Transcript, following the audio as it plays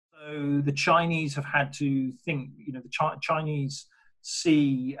So the Chinese have had to think, the Chinese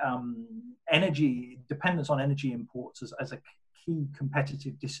see energy dependence on energy imports as a key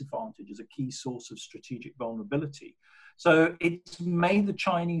competitive disadvantage, as a key source of strategic vulnerability. So it's made the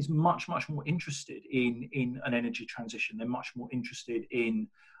Chinese much more interested in an energy transition. They're much more interested in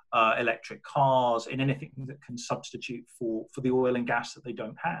electric cars, in anything that can substitute for the oil and gas that they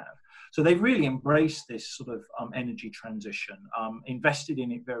don't have. So they've really embraced this sort of energy transition, invested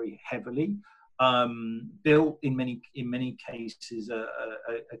in it very heavily, built in many cases a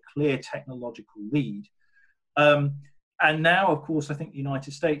clear technological lead. And now, of course, I think the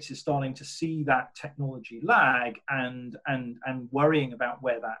United States is starting to see that technology lag and worrying about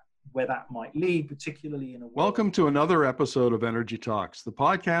where that might lead, particularly in a world. Welcome to another episode of Energy Talks, the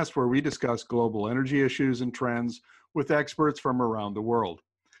podcast where we discuss global energy issues and trends with experts from around the world.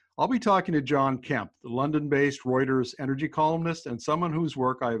 I'll be talking to John Kemp, the London-based Reuters energy columnist and someone whose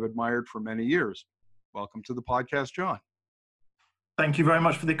work I have admired for many years. Welcome to the podcast, John. Thank you very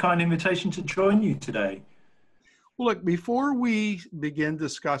much for the kind invitation to join you today. Well, look, before we begin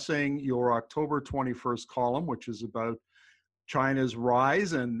discussing your October 21st column, which is about China's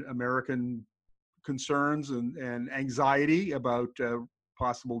rise and American concerns and anxiety about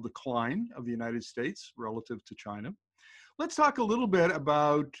possible decline of the United States relative to China, let's talk a little bit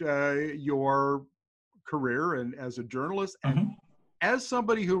about your career and as a journalist and as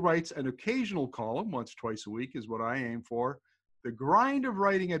somebody who writes an occasional column, once, twice a week is what I aim for. The grind of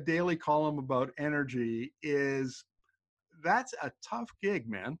writing a daily column about energy that's a tough gig,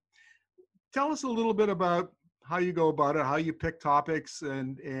 man. Tell us a little bit about how you go about it, how you pick topics,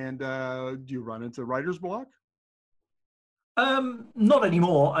 and do you run into writer's block? Not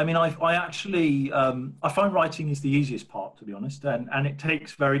anymore. I mean, I actually I find writing is the easiest part, to be honest, and it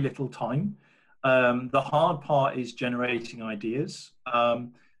takes very little time. The hard part is generating ideas,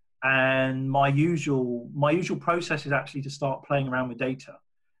 and my usual process is actually to start playing around with data.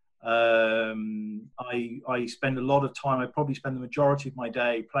 I spend a lot of time. I probably spend the majority of my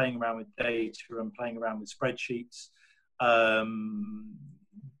day playing around with data and playing around with spreadsheets,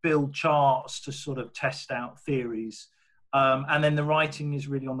 build charts to sort of test out theories. And then the writing is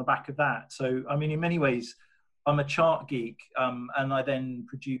really on the back of that. So, I mean, in many ways, I'm a chart geek, and I then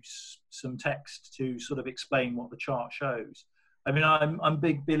produce some text to sort of explain what the chart shows. I mean, I'm a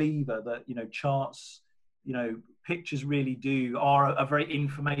big believer that, charts, pictures really are a very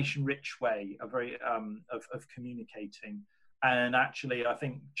information-rich way, a very of communicating. And actually, I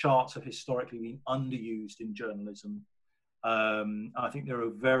think charts have historically been underused in journalism. I think they're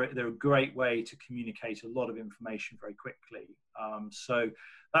a great way to communicate a lot of information very quickly. So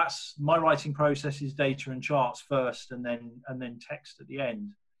that's my writing process: is data and charts first, and then text at the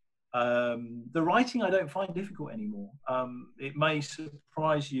end. The writing I don't find difficult anymore. It may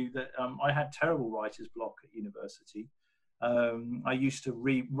surprise you that I had terrible writer's block at university. I used to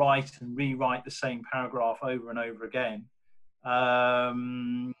rewrite and rewrite the same paragraph over and over again.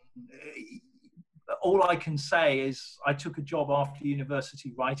 All I can say is I took a job after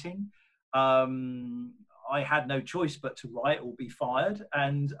university writing. I had no choice but to write or be fired.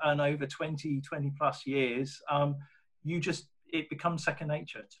 And over 20 plus years, it becomes second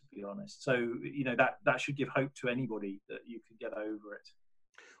nature, to be honest. So, that should give hope to anybody that you can get over it.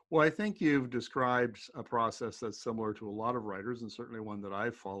 Well, I think you've described a process that's similar to a lot of writers, and certainly one that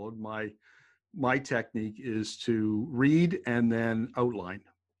I've followed. My technique is to read and then outline.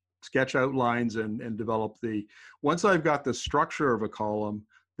 Sketch outlines and develop once I've got the structure of a column,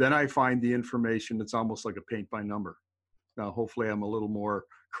 then I find the information that's almost like a paint by number. Now, hopefully I'm a little more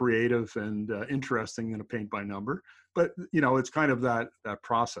creative and interesting than a paint by number, but it's kind of that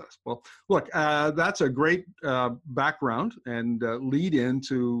process. Well, look, that's a great background and lead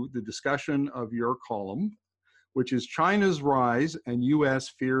into the discussion of your column, which is China's rise and U.S.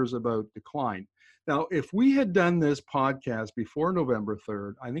 fears about decline. Now, if we had done this podcast before November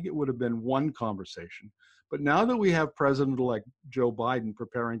 3rd, I think it would have been one conversation. But now that we have President-elect Joe Biden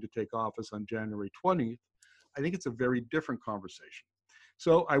preparing to take office on January 20th, I think it's a very different conversation.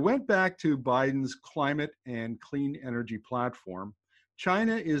 So I went back to Biden's climate and clean energy platform.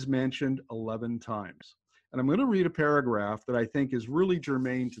 China is mentioned 11 times. And I'm going to read a paragraph that I think is really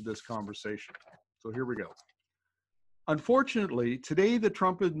germane to this conversation. So here we go. Unfortunately, today the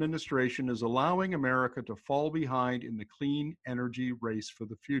Trump administration is allowing America to fall behind in the clean energy race for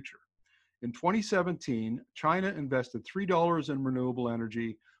the future. In 2017, China invested $3 in renewable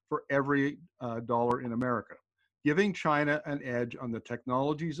energy for every dollar in America, giving China an edge on the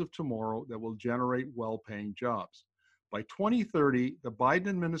technologies of tomorrow that will generate well-paying jobs. By 2030, the Biden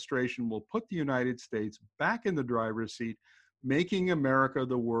administration will put the United States back in the driver's seat making America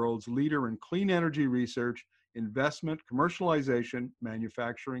the world's leader in clean energy research, investment, commercialization,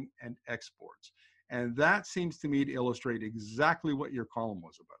 manufacturing, and exports. And that seems to me to illustrate exactly what your column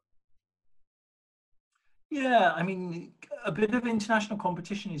was about. Yeah, I mean, a bit of international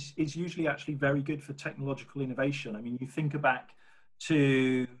competition is usually actually very good for technological innovation. I mean, you think back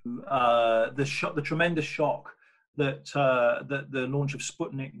to the tremendous shock that the launch of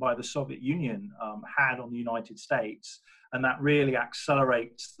Sputnik by the Soviet Union had on the United States, and that really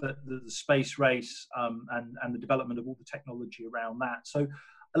accelerates the space race and the development of all the technology around that. So,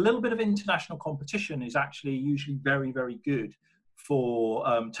 a little bit of international competition is actually usually very, very good for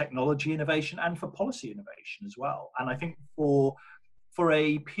technology innovation and for policy innovation as well. And I think for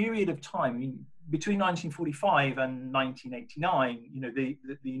a period of time, I mean, between 1945 and 1989, you know, the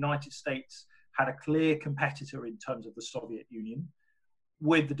United States had a clear competitor in terms of the Soviet Union.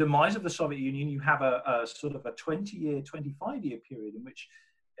 With the demise of the Soviet Union, you have a sort of a 20-year, 25-year period in which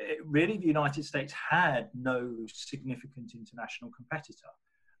really the United States had no significant international competitor.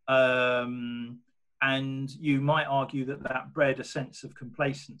 And you might argue that that bred a sense of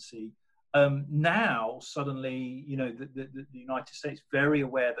complacency. Now, suddenly, you know, the United States very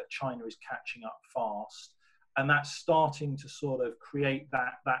aware that China is catching up fast, and that's starting to sort of create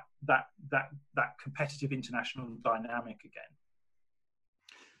that competitive international dynamic again.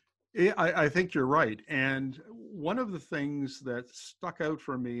 I think you're right. And one of the things that stuck out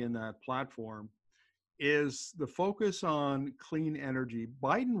for me in that platform is the focus on clean energy.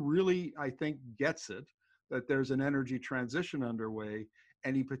 Biden really, I think, gets it, that there's an energy transition underway.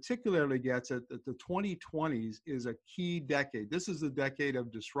 And he particularly gets it that the 2020s is a key decade. This is the decade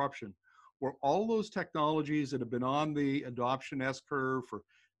of disruption, where all those technologies that have been on the adoption S-curve for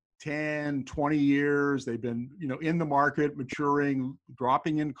 10, 20 years, they've been, you know, in the market, maturing,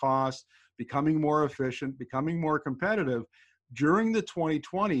 dropping in cost, becoming more efficient, becoming more competitive. During the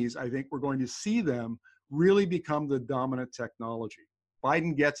 2020s, I think we're going to see them really become the dominant technology.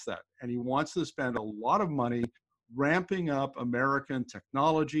 Biden gets that, and he wants to spend a lot of money ramping up American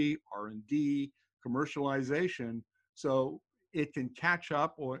technology, R&D, commercialization, so it can catch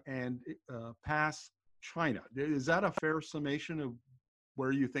up and pass China. Is that a fair summation of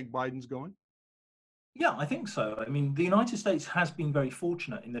where you think Biden's going? Yeah, I think so. I mean, the United States has been very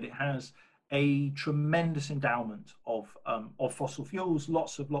fortunate in that it has a tremendous endowment of fossil fuels,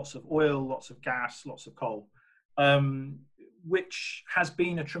 lots of oil, lots of gas, lots of coal, which has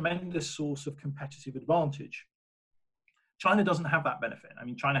been a tremendous source of competitive advantage. China doesn't have that benefit. I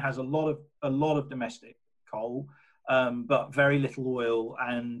mean, China has a lot of domestic coal, but very little oil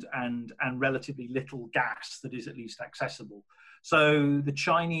and relatively little gas that is at least accessible. So the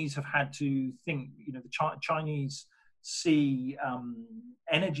Chinese have had to think, you know, the Chinese see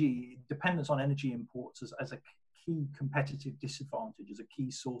energy dependence on energy imports as a key competitive disadvantage, as a key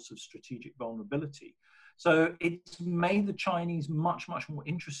source of strategic vulnerability. So it's made the Chinese much more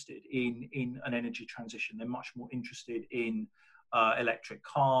interested in an energy transition. They're much more interested in electric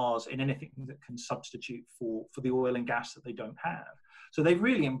cars, in anything that can substitute for the oil and gas that they don't have. So they've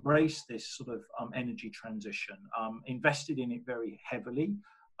really embraced this sort of energy transition, invested in it very heavily,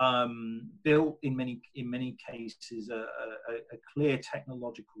 built in many cases a clear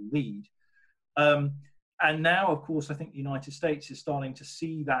technological lead. And now, of course, I think the United States is starting to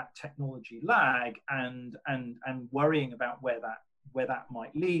see that technology lag and worrying about where that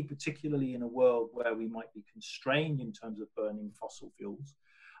might lead, particularly in a world where we might be constrained in terms of burning fossil fuels.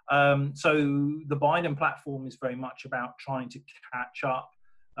 So the Biden platform is very much about trying to catch up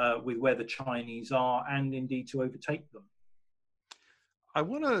with where the Chinese are and indeed to overtake them. I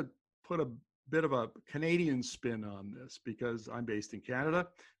want to put a bit of a Canadian spin on this because I'm based in Canada,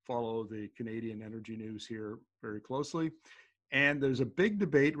 follow the Canadian energy news here very closely. And there's a big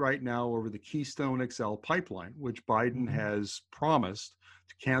debate right now over the Keystone XL pipeline, which Biden has promised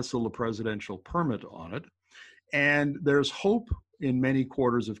to cancel the presidential permit on it. And there's hope in many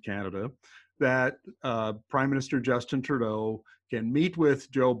quarters of Canada that Prime Minister Justin Trudeau can meet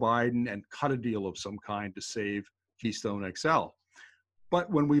with Joe Biden and cut a deal of some kind to save Keystone XL. But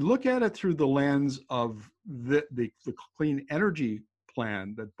when we look at it through the lens of the clean energy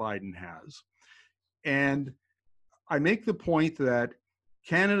plan that Biden has, and I make the point that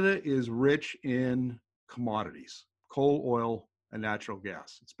Canada is rich in commodities, coal, oil, and natural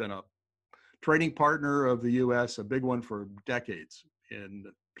gas. It's been a trading partner of the US, a big one for decades,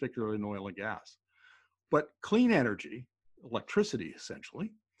 particularly in oil and gas. But clean energy, electricity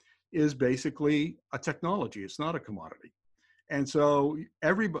essentially, is basically a technology. It's not a commodity. And so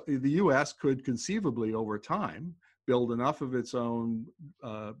the US could conceivably over time build enough of its own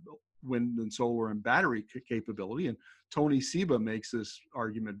wind and solar and battery capability. And Tony Seba makes this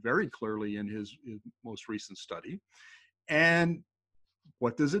argument very clearly in his most recent study. And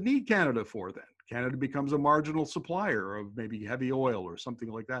what does it need Canada for then? Canada becomes a marginal supplier of maybe heavy oil or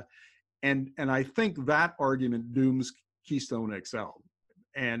something like that. And I think that argument dooms Keystone XL.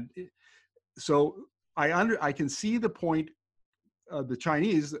 And so I can see the point of the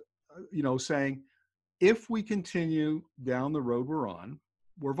Chinese, saying, if we continue down the road we're on,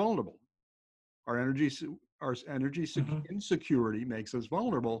 we're vulnerable. Our energy insecurity makes us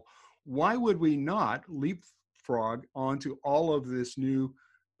vulnerable. Why would we not leapfrog onto all of this new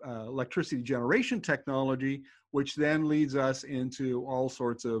electricity generation technology, which then leads us into all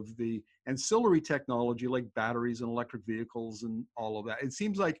sorts of the ancillary technology like batteries and electric vehicles and all of that? It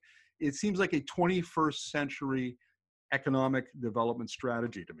seems like a 21st century economic development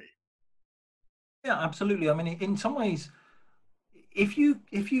strategy to me. Yeah, absolutely. I mean, in some ways, if you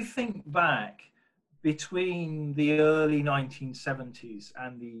think back between the early 1970s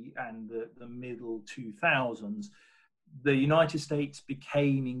and the middle 2000s, the United States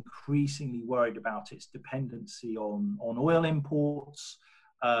became increasingly worried about its dependency on oil imports.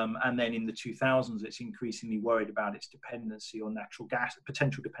 And then in the 2000s, it's increasingly worried about its dependency on natural gas,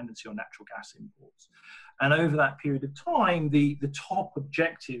 potential dependency on natural gas imports. And over that period of time, the top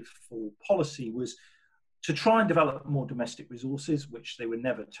objective for policy was to try and develop more domestic resources, which they were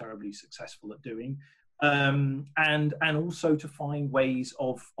never terribly successful at doing, and also to find ways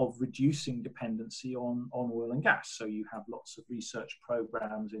of reducing dependency on oil and gas. So you have lots of research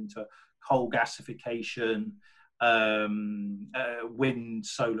programs into coal gasification, wind,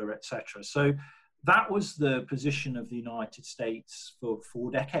 solar, etc. So that was the position of the United States for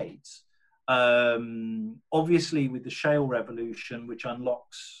 4 decades. Obviously, with the shale revolution, which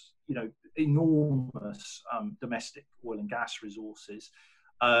unlocks enormous domestic oil and gas resources,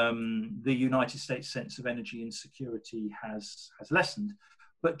 the United States sense of energy insecurity has lessened.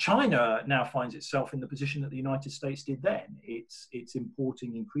 But China now finds itself in the position that the United States did then. It's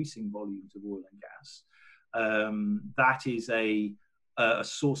importing increasing volumes of oil and gas. That is a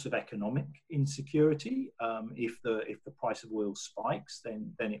source of economic insecurity. If the price of oil spikes,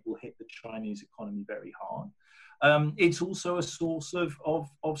 then it will hit the Chinese economy very hard. It's also a source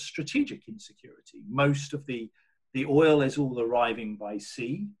of strategic insecurity. Most of the oil is all arriving by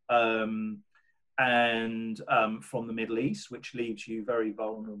sea and from the Middle East, which leaves you very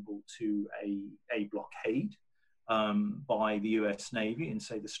vulnerable to a blockade by the US Navy in,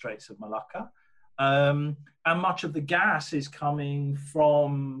 say, the Straits of Malacca. And much of the gas is coming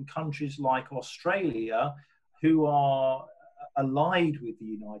from countries like Australia, who are allied with the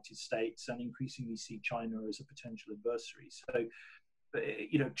United States and increasingly see China as a potential adversary. So,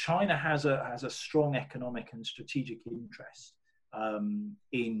 China has a strong economic and strategic interest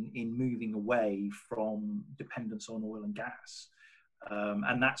in moving away from dependence on oil and gas.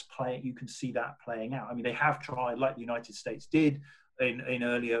 And you can see that playing out. I mean, they have tried, like the United States did in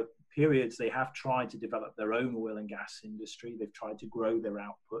earlier periods, they have tried to develop their own oil and gas industry. They've tried to grow their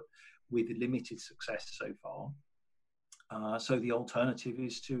output with limited success so far. So the alternative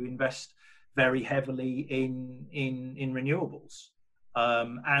is to invest very heavily in renewables,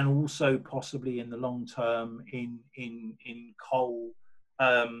 and also possibly in the long term in coal,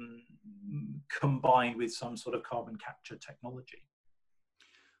 combined with some sort of carbon capture technology.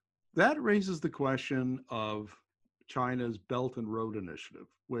 That raises the question of China's Belt and Road Initiative,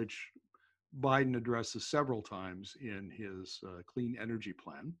 which Biden addresses several times in his clean energy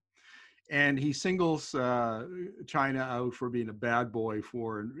plan. And he singles China out for being a bad boy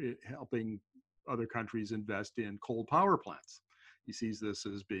for helping other countries invest in coal power plants. He sees this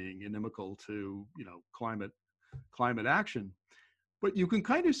as being inimical to, climate action. But you can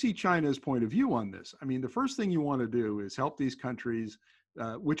kind of see China's point of view on this. I mean, the first thing you want to do is help these countries,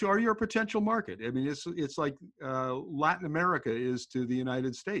 which are your potential market. I mean, it's like Latin America is to the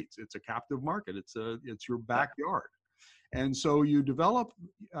United States. It's a captive market. It's your backyard. And so you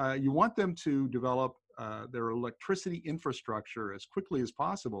want them to develop their electricity infrastructure as quickly as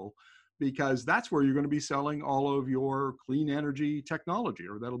possible, because that's where you're going to be selling all of your clean energy technology,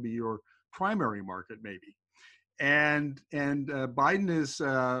 or that'll be your primary market maybe. And Biden is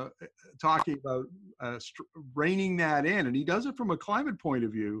talking about reining that in, and he does it from a climate point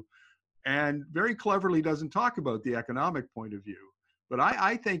of view, and very cleverly doesn't talk about the economic point of view. But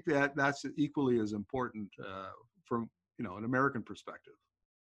I think that that's equally as important from an American perspective.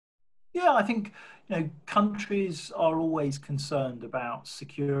 Yeah, I think countries are always concerned about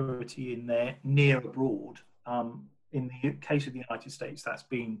security in their near abroad. In the case of the United States, that's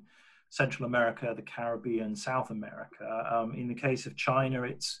been Central America, the Caribbean, South America. In the case of China,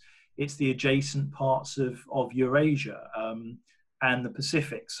 it's it's the adjacent parts of Eurasia and the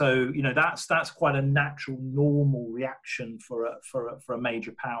Pacific. So that's quite a natural, normal reaction for a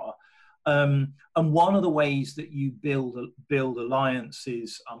major power. And one of the ways that you build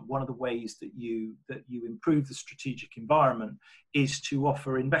alliances, one of the ways that you improve the strategic environment is to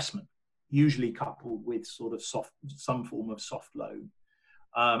offer investment, usually coupled with sort of some form of soft loan.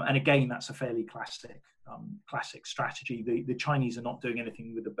 And again, that's a fairly classic strategy. The Chinese are not doing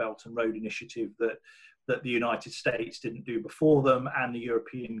anything with the Belt and Road Initiative that the United States didn't do before them, and the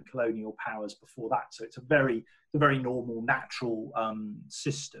European colonial powers before that. So it's a very normal, natural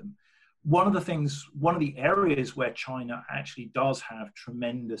system. One of the areas where China actually does have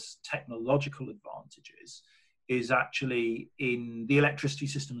tremendous technological advantages is actually in the electricity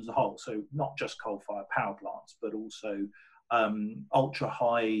system as a whole. So not just coal-fired power plants, but also ultra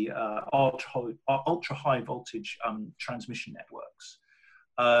high voltage transmission networks.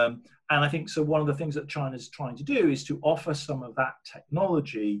 And I think so. One of the things that China's trying to do is to offer some of that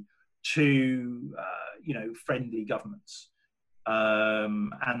technology to friendly governments.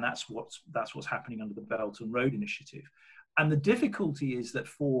 And that's what's happening under the Belt and Road Initiative. And the difficulty is that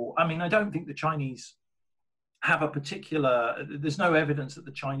I don't think the Chinese have there's no evidence that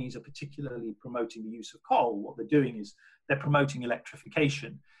the Chinese are particularly promoting the use of coal. What they're doing is they're promoting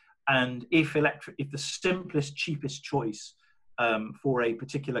electrification. And if the simplest, cheapest choice for a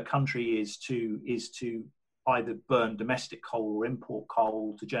particular country is to either burn domestic coal or import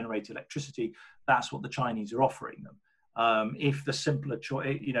coal to generate electricity, that's what the Chinese are offering them. If the simpler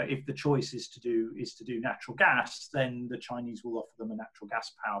choice, if the choice is to do natural gas, then the Chinese will offer them a natural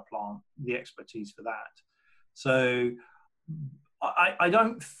gas power plant, the expertise for that. So I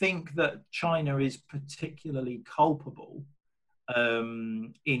don't think that China is particularly culpable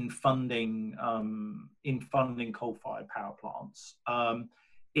in funding coal-fired power plants.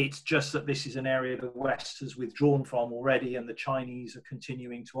 It's just that this is an area the West has withdrawn from already, and the Chinese are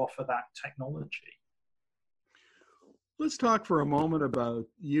continuing to offer that technology. Let's talk for a moment about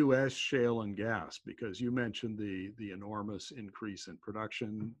U.S. shale and gas, because you mentioned the enormous increase in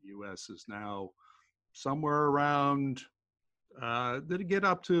production. U.S. is now somewhere around, did it get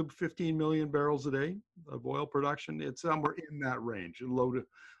up to 15 million barrels a day of oil production? It's somewhere in that range, low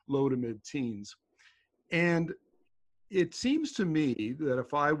to mid-teens. And it seems to me that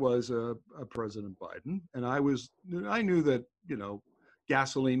if I was a President Biden, and I knew that,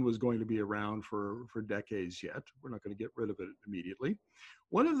 gasoline was going to be around for decades yet. We're not going to get rid of it immediately.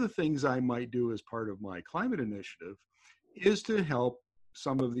 One of the things I might do as part of my climate initiative is to help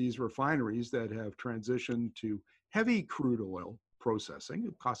some of these refineries that have transitioned to heavy crude oil processing.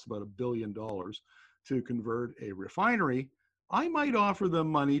 It costs about $1 billion to convert a refinery. I might offer them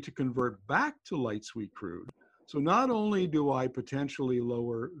money to convert back to light sweet crude. So not only do I potentially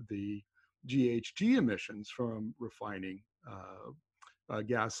lower the GHG emissions from refining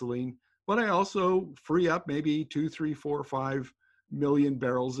gasoline, but I also free up maybe 2, 3, 4, 5 million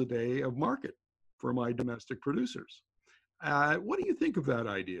barrels a day of market for my domestic producers. What do you think of that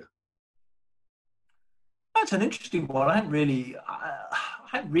idea? That's an interesting one. I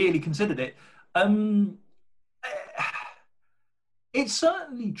hadn't really considered it. It's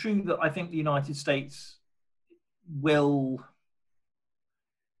certainly true that I think the United States will.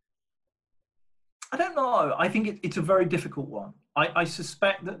 I don't know. I think it's a very difficult one. I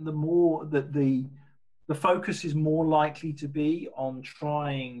suspect that the focus is more likely to be on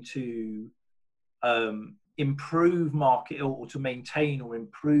trying to improve market or to maintain or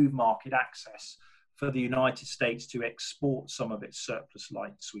improve market access for the United States to export some of its surplus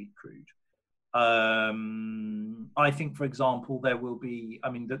light sweet crude. I think, for example, there will be.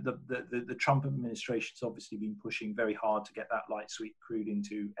 The Trump administration's obviously been pushing very hard to get that light sweet crude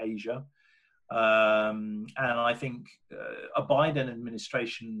into Asia. And I think a Biden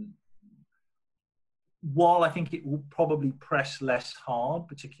administration, while I think it will probably press less hard,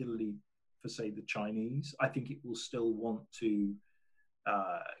 particularly for, say, the Chinese, I think it will still want to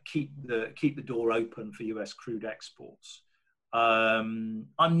keep the door open for US crude exports. I'm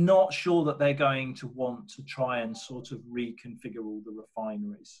not sure that they're going to want to try and sort of reconfigure all the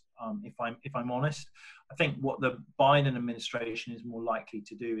refineries. If I'm honest, I think what the Biden administration is more likely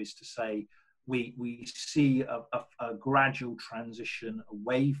to do is to say, we see a gradual transition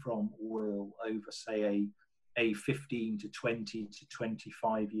away from oil over, say, a 15 to 20 to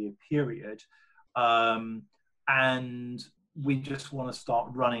 25 year period. And we just want to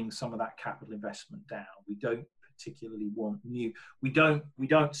start running some of that capital investment down. We don't particularly want we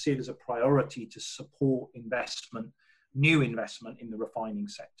don't see it as a priority to support investment new investment in the refining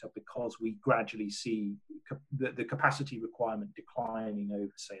sector because we gradually see the capacity requirement declining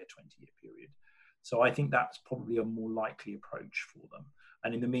over, say, a 20-year period. So I think that's probably a more likely approach for them.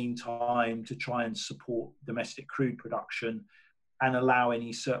 And in the meantime, to try and support domestic crude production and allow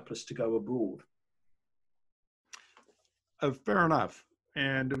any surplus to go abroad. Fair enough.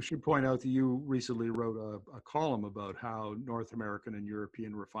 And I should point out that you recently wrote a column about how North American and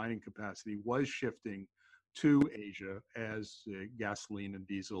European refining capacity was shifting to Asia as gasoline and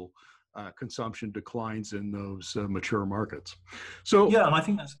diesel consumption declines in those mature markets. So yeah, and I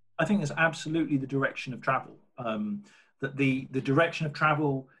think that's absolutely the direction of travel. That the direction of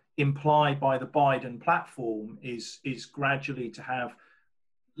travel implied by the Biden platform is gradually to have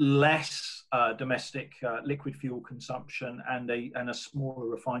less domestic liquid fuel consumption and a smaller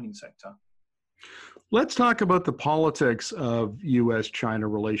refining sector. Let's talk about the politics of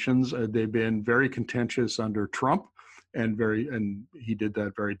U.S.-China relations. They've been very contentious under Trump, and he did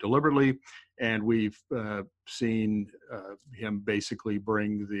that very deliberately. And we've seen him basically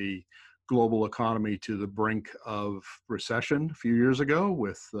bring the global economy to the brink of recession a few years ago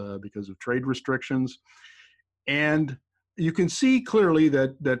because of trade restrictions. And you can see clearly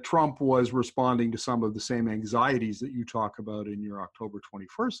that Trump was responding to some of the same anxieties that you talk about in your October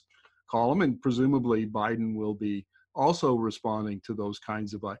 21st column, and presumably Biden will be also responding to those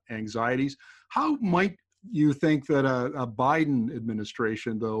kinds of anxieties. How might you think that a Biden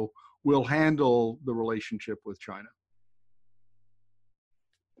administration, though, will handle the relationship with China?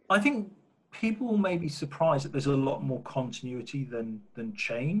 I think people may be surprised that there's a lot more continuity than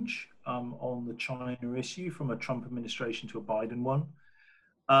change on the China issue from a Trump administration to a Biden one.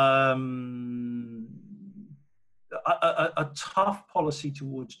 A tough policy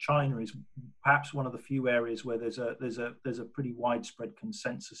towards China is perhaps one of the few areas where there's a pretty widespread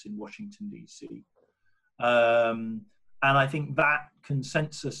consensus in Washington, D.C. And I think that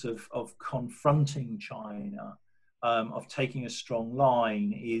consensus of confronting China, of taking a strong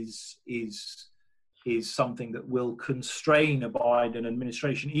line, is something that will constrain a Biden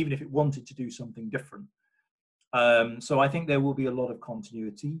administration, even if it wanted to do something different. So I think there will be a lot of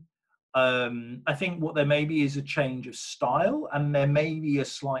continuity. I think what there may be is a change of style, and there may be a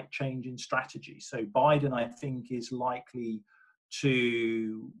slight change in strategy. So Biden, I think, is likely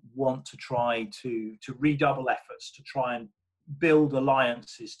to want to try to redouble efforts to try and build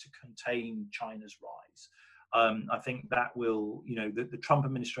alliances to contain China's rise. I think that will, the Trump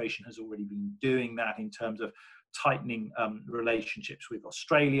administration has already been doing that in terms of tightening relationships with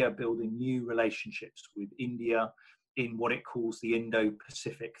Australia, building new relationships with India in what it calls the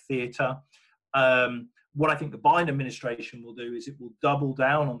Indo-Pacific theater. What I think the Biden administration will do is it will double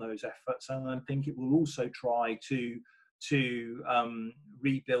down on those efforts, and I think it will also try to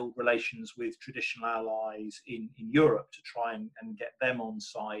rebuild relations with traditional allies in Europe to try and get them on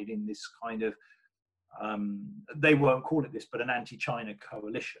side in this kind of, they won't call it this, but an anti-China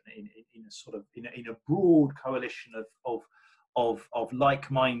coalition in a broad coalition of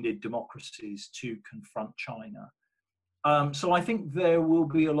like-minded democracies to confront China. So I think there will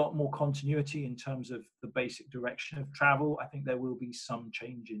be a lot more continuity in terms of the basic direction of travel. I think there will be some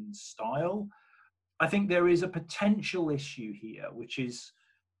change in style. I think there is a potential issue here, which is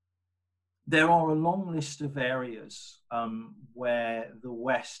there are a long list of areas where the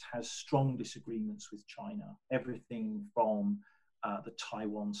West has strong disagreements with China. Everything from the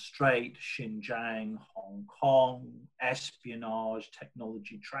Taiwan Strait, Xinjiang, Hong Kong, espionage,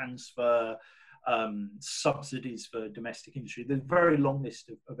 technology transfer, subsidies for domestic industry. There's a very long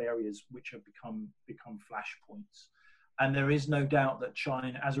list of areas which have become flashpoints. And there is no doubt that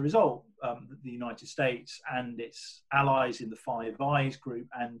China, as a result, the United States and its allies in the Five Eyes group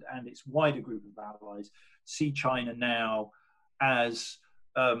and its wider group of allies see China now as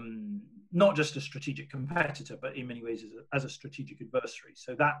not just a strategic competitor, but in many ways as a strategic adversary.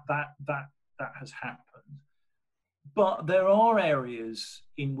 So that has happened. But there are areas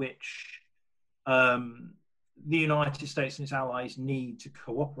in which the United States and its allies need to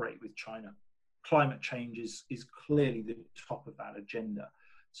cooperate with China. Climate change is clearly the top of that agenda.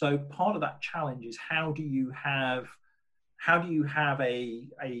 So part of that challenge is how do you have a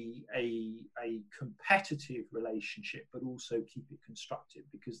competitive relationship, but also keep it constructive,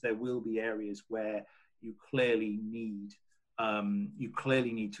 because there will be areas where you clearly need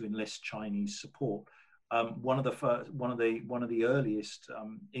to enlist Chinese support. One of the earliest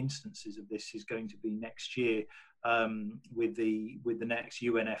instances of this is going to be next year with the next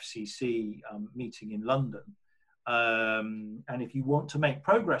UNFCCC meeting in London. And if you want to make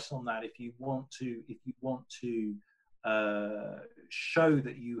progress on that, if you want to show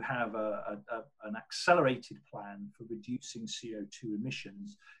that you have an accelerated plan for reducing CO2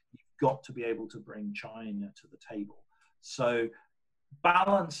 emissions, you've got to be able to bring China to the table. So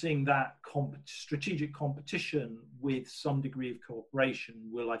balancing that strategic competition with some degree of cooperation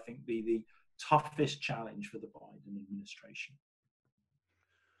will, I think, be the toughest challenge for the Biden administration.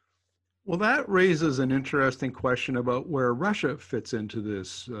 Well, that raises an interesting question about where Russia fits into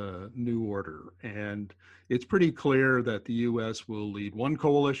this new order. And it's pretty clear that the US will lead one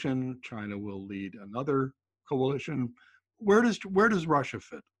coalition, China will lead another coalition. Where does Russia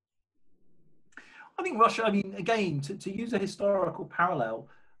fit? I think Russia, I mean, again, to use a historical parallel,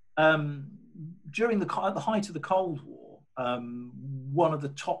 during the height of the Cold War, one of the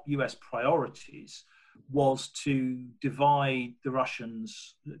top US priorities was to divide the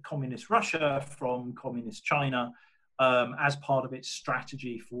Russians, communist Russia, from communist China as part of its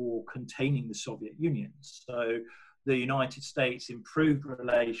strategy for containing the Soviet Union. So the United States improved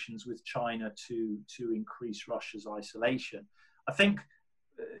relations with China to increase Russia's isolation. I think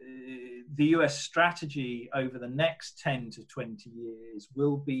the US strategy over the next 10 to 20 years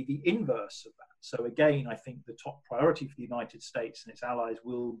will be the inverse of that. So again, I think the top priority for the United States and its allies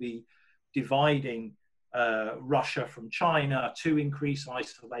will be dividing Russia from China to increase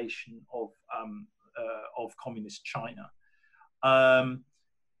isolation of communist China.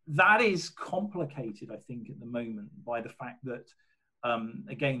 That is complicated, I think, at the moment by the fact that,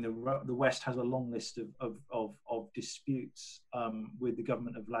 again, the West has a long list of disputes with the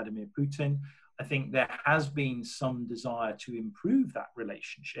government of Vladimir Putin. I think there has been some desire to improve that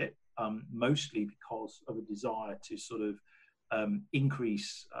relationship, mostly because of a desire to sort of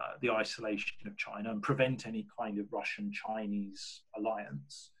increase the isolation of China and prevent any kind of Russian-Chinese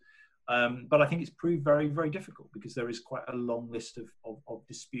alliance. But I think it's proved very, very difficult because there is quite a long list of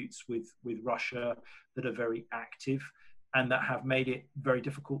disputes with Russia that are very active and that have made it very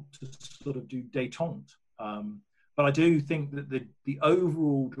difficult to sort of do détente. But I do think that the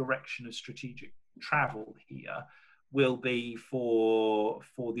overall direction of strategic travel here will be for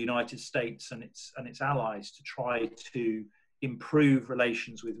the United States and its allies to try to improve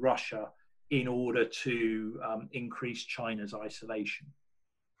relations with Russia in order to increase China's isolation.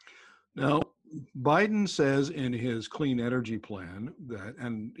 Now, Biden says in his clean energy plan that,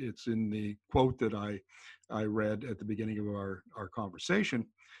 and it's in the quote that I read at the beginning of our conversation,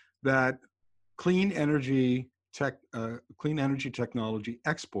 that clean energy technology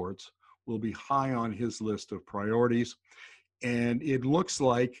exports will be high on his list of priorities. And it looks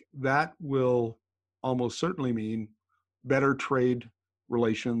like that will almost certainly mean better trade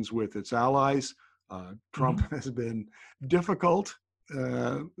relations with its allies. Trump has been difficult,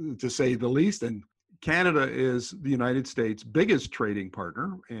 to say the least, and Canada is the United States' biggest trading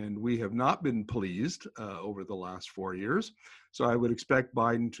partner, and we have not been pleased over the last 4 years. So I would expect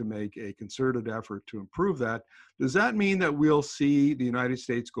Biden to make a concerted effort to improve that. Does that mean that we'll see the United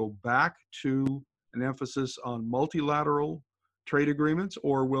States go back to an emphasis on multilateral trade agreements,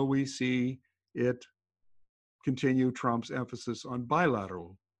 or will we see it continue Trump's emphasis on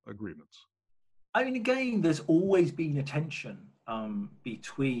bilateral agreements? I mean, again, there's always been a tension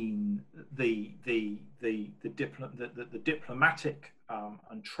between the diplomatic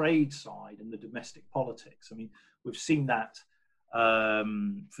and trade side and the domestic politics. I mean, we've seen that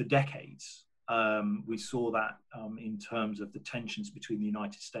for decades. We saw that in terms of the tensions between the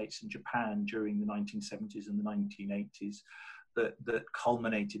United States and Japan during the 1970s and the 1980s that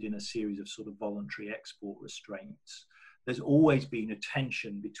culminated in a series of sort of voluntary export restraints. There's always been a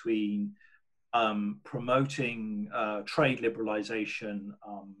tension between promoting trade liberalization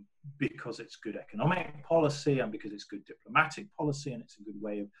because it's good economic policy and because it's good diplomatic policy and it's a good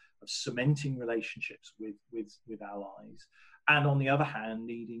way of cementing relationships with allies. And on the other hand,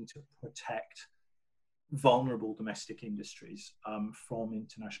 needing to protect vulnerable domestic industries from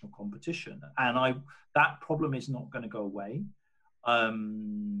international competition. And that problem is not going to go away.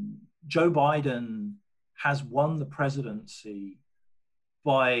 Joe Biden has won the presidency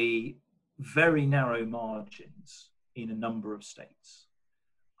by very narrow margins in a number of states.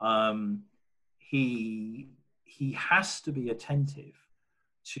 He has to be attentive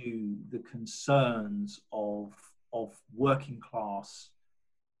to the concerns of working class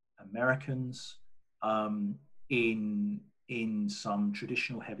Americans in some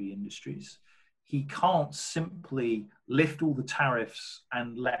traditional heavy industries. He can't simply lift all the tariffs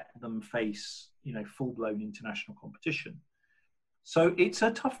and let them face, full-blown international competition. So it's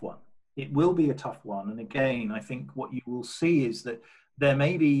a tough one. It will be a tough one. And again, I think what you will see is that there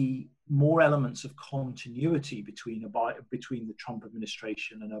may be more elements of continuity between the Trump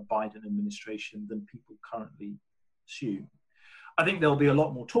administration and a Biden administration than people currently assume. I think there'll be a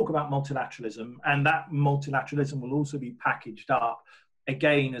lot more talk about multilateralism, and that multilateralism will also be packaged up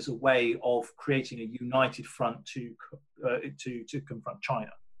again as a way of creating a united front to confront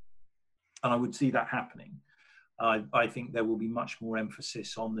China. And I would see that happening. I think there will be much more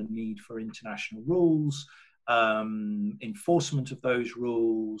emphasis on the need for international rules, enforcement of those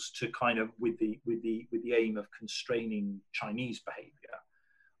rules, to kind of with the aim of constraining Chinese behavior.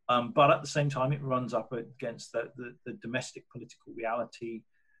 But at the same time, it runs up against the domestic political reality.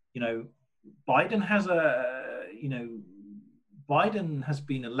 You know, Biden has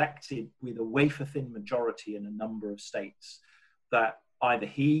been elected with a wafer-thin majority in a number of states that either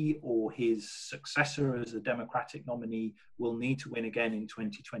he or his successor as a Democratic nominee will need to win again in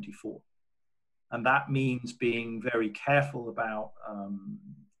 2024. And that means being very careful about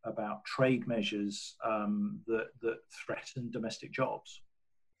trade measures that threaten domestic jobs.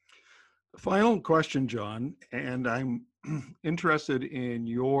 Final question, John, and I'm interested in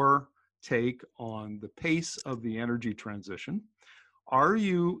your take on the pace of the energy transition. Are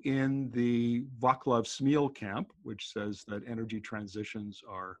you in the Vaclav Smil camp, which says that energy transitions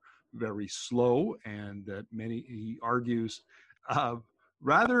are very slow, and that he argues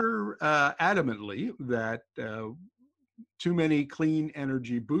rather adamantly that too many clean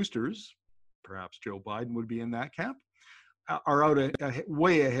energy boosters, perhaps Joe Biden would be in that camp, are out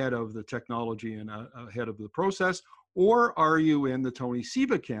way ahead of the technology and ahead of the process? Or are you in the Tony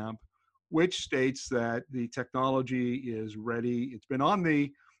Seba camp, which states that the technology is ready? It's been on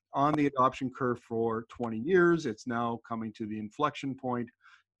the adoption curve for 20 years. It's now coming to the inflection point,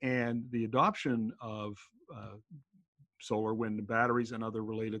 and the adoption of solar, wind, and batteries and other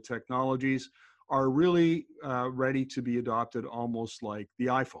related technologies are really ready to be adopted, almost like the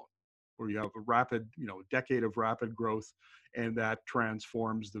iPhone, where you have a rapid, decade of rapid growth, and that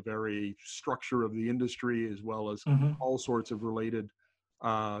transforms the very structure of the industry as well as all sorts of related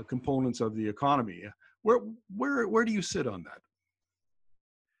components of the economy. Where do you sit on that?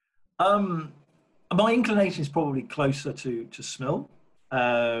 My inclination is probably closer to Smil.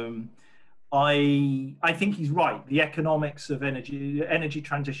 I think he's right. The economics of energy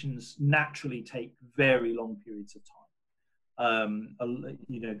transitions naturally take very long periods of time.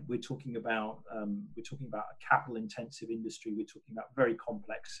 We're talking about a capital-intensive industry. We're talking about very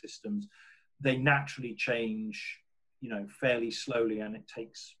complex systems. They naturally change, fairly slowly, and it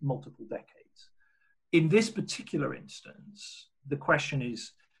takes multiple decades. In this particular instance, the question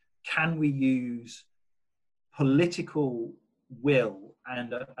is, can we use political will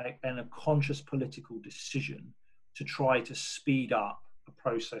and a conscious political decision to try to speed up a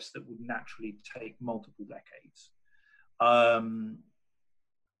process that would naturally take multiple decades?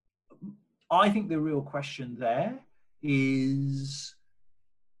 I think the real question there is,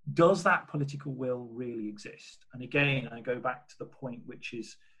 does that political will really exist? And again, I go back to the point, which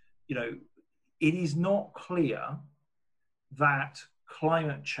is, it is not clear that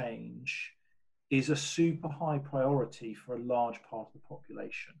climate change is a super high priority for a large part of the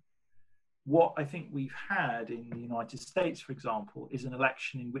population. What I think we've had in the United States, for example, is an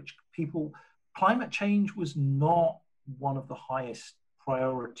election in which climate change was not one of the highest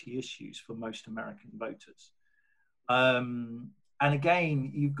priority issues for most American voters. And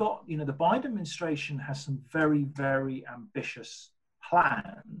again, you've got, the Biden administration has some very, very ambitious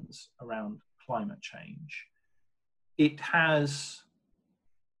plans around climate change. It has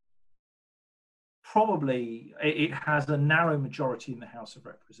a narrow majority in the House of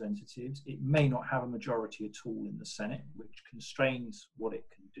Representatives. It may not have a majority at all in the Senate, which constrains what it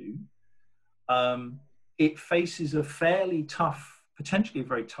can do. It faces a fairly tough, potentially a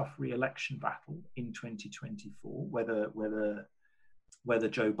very tough re-election battle in 2024, whether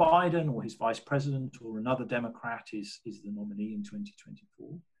Joe Biden or his vice president or another Democrat is the nominee in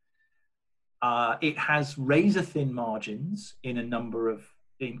 2024. It has razor-thin margins in a number of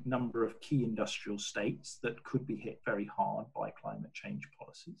key industrial states that could be hit very hard by climate change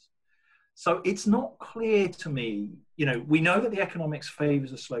policies. So it's not clear to me, we know that the economics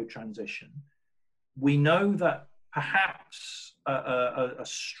favors a slow transition. We know that perhaps a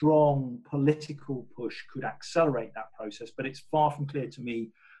strong political push could accelerate that process, but it's far from clear to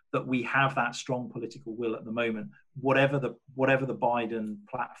me that we have that strong political will at the moment, whatever the Biden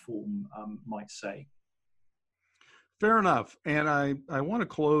platform might say. Fair enough. And I want to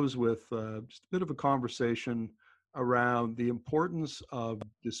close with just a bit of a conversation around the importance of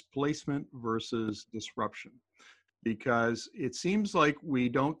displacement versus disruption, because it seems like we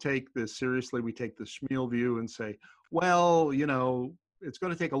don't take this seriously. We take the Smil view and say, well, it's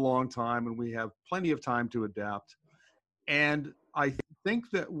going to take a long time and we have plenty of time to adapt. And I think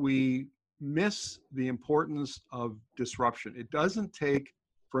that we miss the importance of disruption. It doesn't take,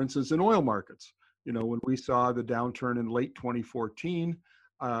 for instance, in oil markets, you know, when we saw the downturn in late 2014,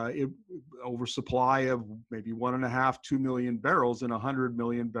 oversupply of maybe 1.5, 2 million barrels in a 100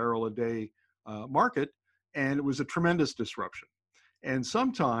 million barrel a day market, and it was a tremendous disruption. And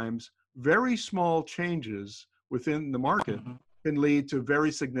sometimes very small changes within the market Mhm. can lead to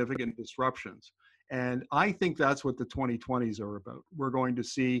very significant disruptions. And I think that's what the 2020s are about. We're going to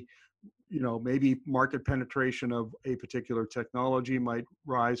see, you know, maybe market penetration of a particular technology might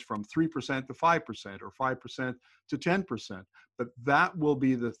rise from 3% to 5% or 5% to 10%. But that will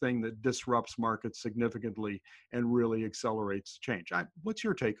be the thing that disrupts markets significantly and really accelerates change. What's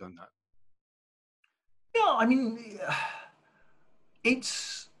your take on that? Yeah, I mean,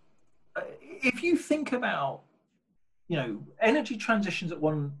 it's if you think about, you know, energy transitions at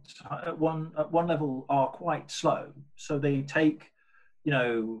one level are quite slow, so they take,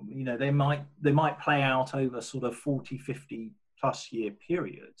 they might play out over sort of 40, 50 plus year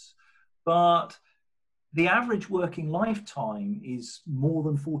periods, but the average working lifetime is more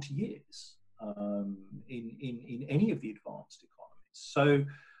than 40 years, in any of the advanced economies. So,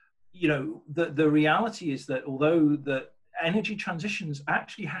 the reality is that although the energy transitions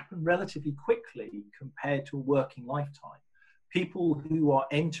actually happen relatively quickly compared to a working lifetime, people who are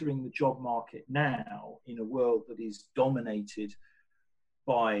entering the job market now in a world that is dominated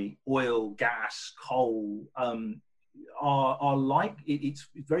by oil, gas, coal, are like it's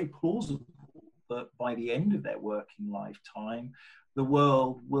very plausible that by the end of their working lifetime, the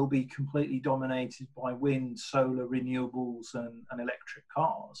world will be completely dominated by wind, solar, renewables, and electric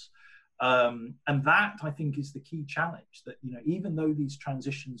cars. And that, I think, is the key challenge, that, even though these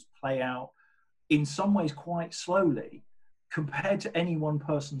transitions play out in some ways quite slowly, compared to any one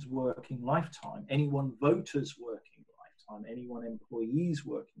person's working lifetime, any one voter's working lifetime, any one employee's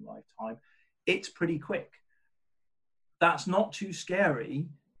working lifetime, it's pretty quick. That's not too scary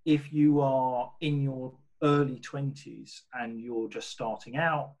if you are in your early 20s and you're just starting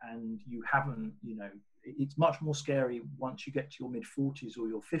out and you haven't, it's much more scary once you get to your mid 40s or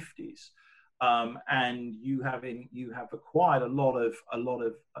your 50s, and you have acquired a lot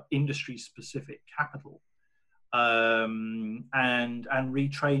of industry specific capital, and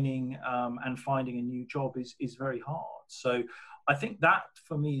retraining, and finding a new job is very hard. So I think that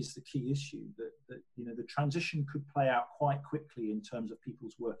for me is the key issue, that the transition could play out quite quickly in terms of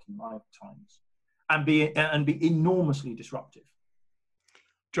people's working lifetimes, and be enormously disruptive.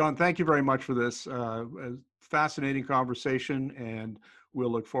 John, thank you very much for this a fascinating conversation, and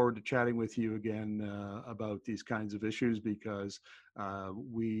we'll look forward to chatting with you again about these kinds of issues, because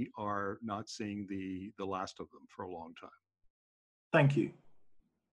we are not seeing the last of them for a long time. Thank you.